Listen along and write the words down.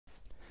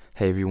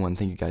Hey everyone,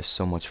 thank you guys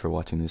so much for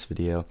watching this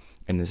video.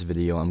 In this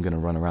video, I'm going to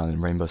run around in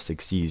Rainbow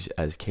Six Siege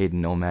as Cade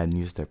and Nomad and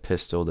use their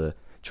pistol to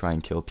try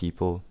and kill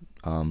people.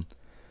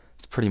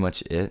 It's pretty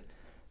much it,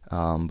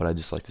 but I'd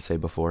just like to say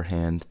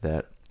beforehand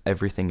that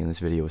everything in this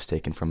video was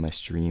taken from my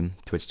stream,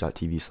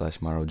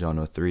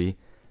 twitch.tv/MaroJohn03.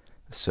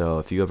 So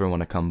if you ever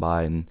want to come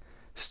by and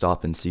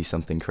stop and see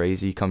something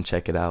crazy, come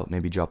check it out.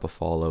 Maybe drop a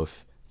follow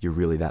if you're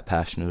really that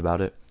passionate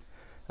about it.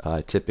 I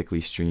typically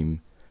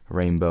stream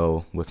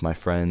Rainbow with my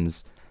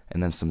friends,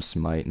 and then some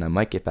Smite, and I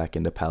might get back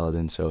into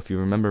Paladin. So if you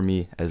remember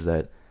me as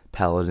that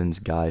Paladins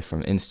guy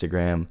from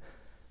Instagram,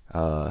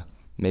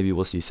 maybe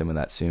we'll see some of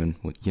that soon.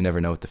 You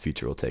never know what the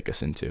future will take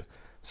us into.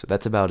 So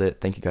that's about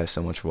it. Thank you guys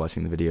so much for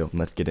watching the video, and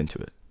let's get into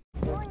it.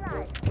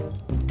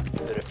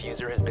 The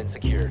diffuser has been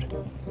secured.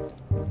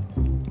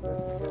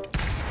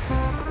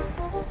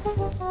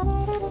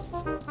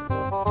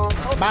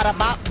 Bada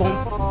bop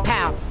boom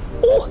pow.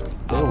 Oh,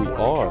 there we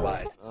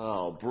are.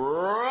 Oh,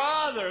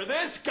 brother,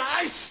 this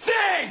guy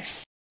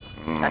stinks!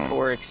 That's what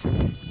works.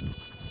 And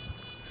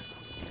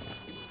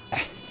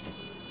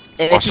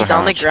if he's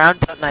on the ground,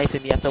 don't knife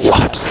him. You have to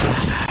watch.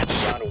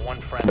 Down to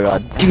one friend. Oh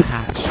God.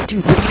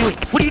 Dude, what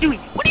are you doing?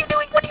 What are you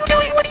doing? What are you doing? What are you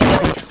doing? What are you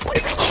doing? What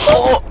are you doing?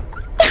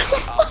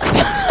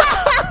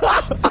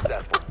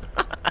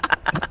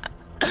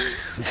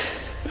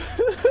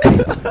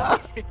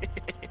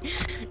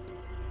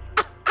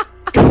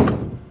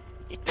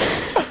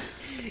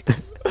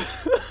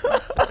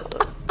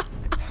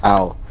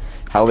 Oh!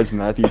 How is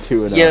Matthew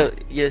 2-0?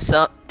 Yo,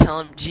 tell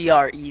him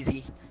GR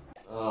easy.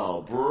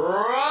 Oh,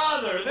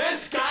 brother,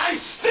 this guy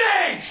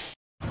stinks!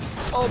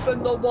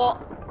 Open the wall.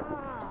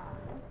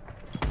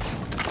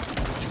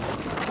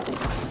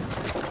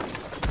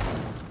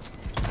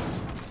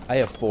 I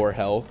have 4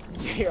 health.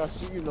 Yeah, I'll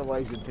shoot you in the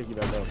legs and pick you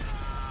back up.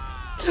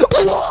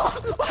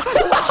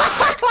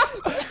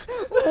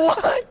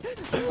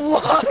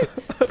 What?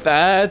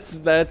 That's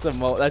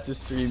a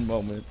stream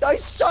moment. I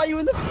shot you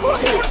in the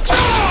foot!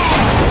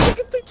 Look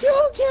at the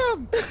kill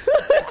cam!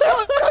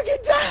 Knock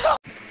it down!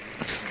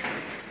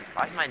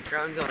 Why is my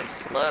drone going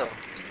slow?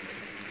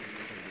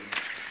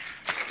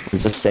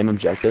 Is the same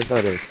objective?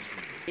 That is.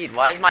 Dude,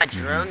 why is my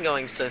drone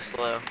going so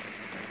slow?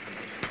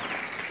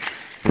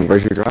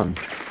 Where's your drone?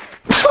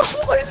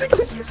 Why is it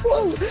going so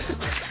slow?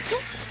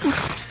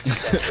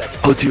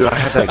 Oh dude, I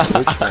have that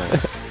glitch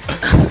once.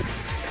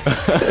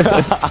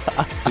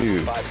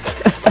 Dude.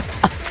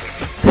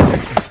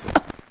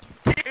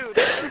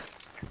 Dude!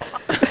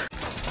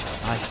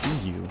 I see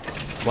you.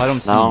 Well, I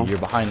don't see you. You're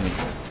behind me.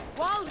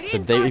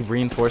 Did they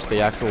reinforce the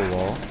actual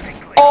wall?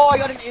 Oh, I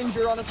got an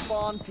injure on a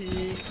spawn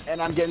peak,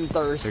 and I'm getting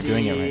thirsty. They're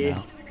doing it right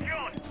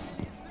now.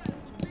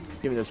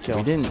 Give me this kill.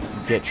 We didn't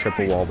get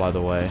triple wall, by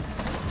the way.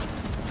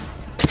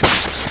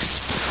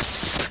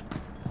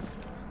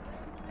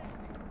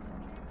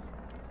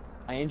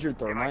 I injured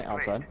Thermite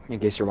outside, in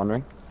case you're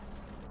wondering.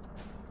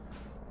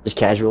 Just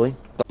casually.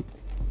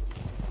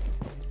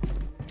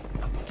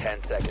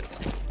 10 seconds.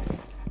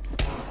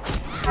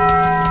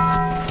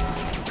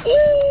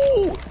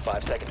 Ooh!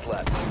 5 seconds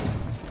left.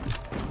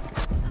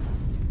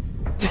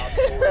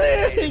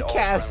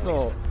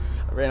 Castle!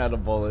 I ran out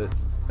of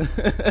bullets.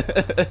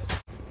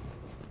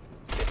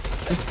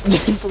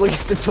 just look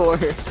at the door.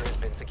 The diffuser has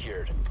been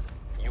secured.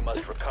 You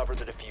must recover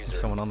the diffuser.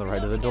 Someone on the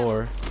right of the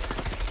door.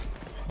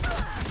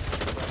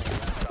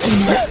 You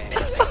have been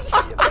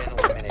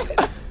eliminated.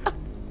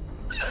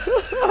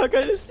 I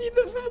gotta see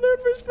the from their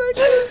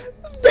perspective.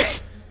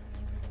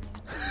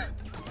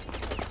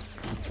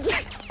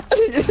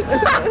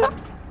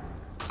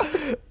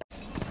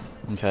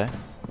 Okay.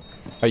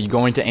 Are you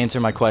going to answer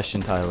my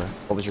question, Tyler?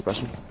 What was your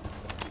question?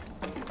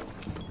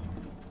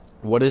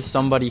 What is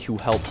somebody who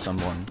helps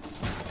someone?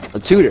 A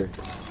tutor.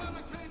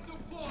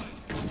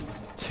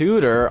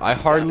 Tutor? I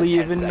hardly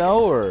even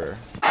know her.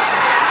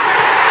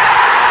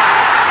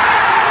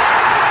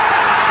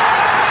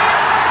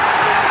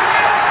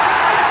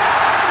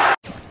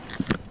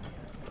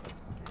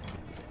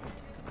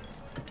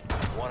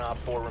 One op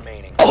 4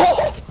 remaining.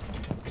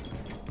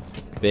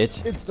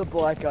 Bitch. It's the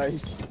black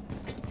ice.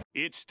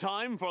 It's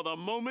time for the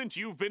moment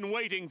you've been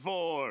waiting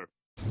for.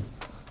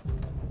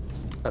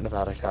 Kind of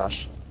out of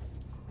cash.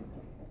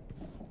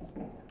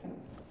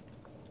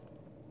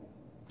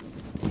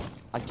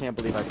 I can't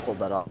believe I pulled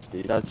that off,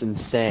 dude. That's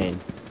insane.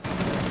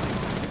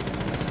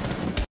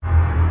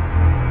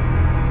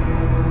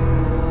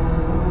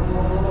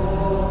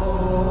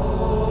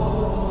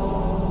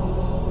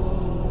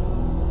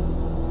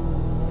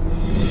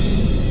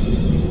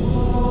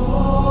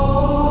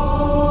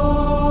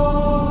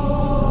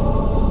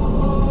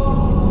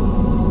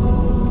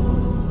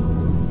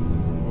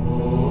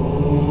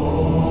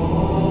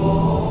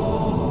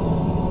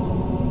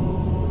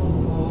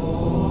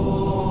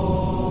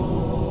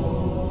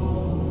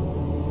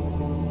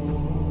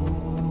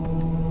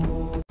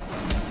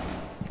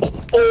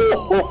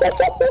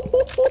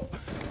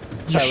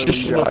 You Tyler, just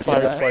shouldn't have watching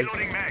fired that?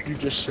 twice. You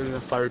just shouldn't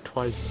have fired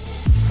twice.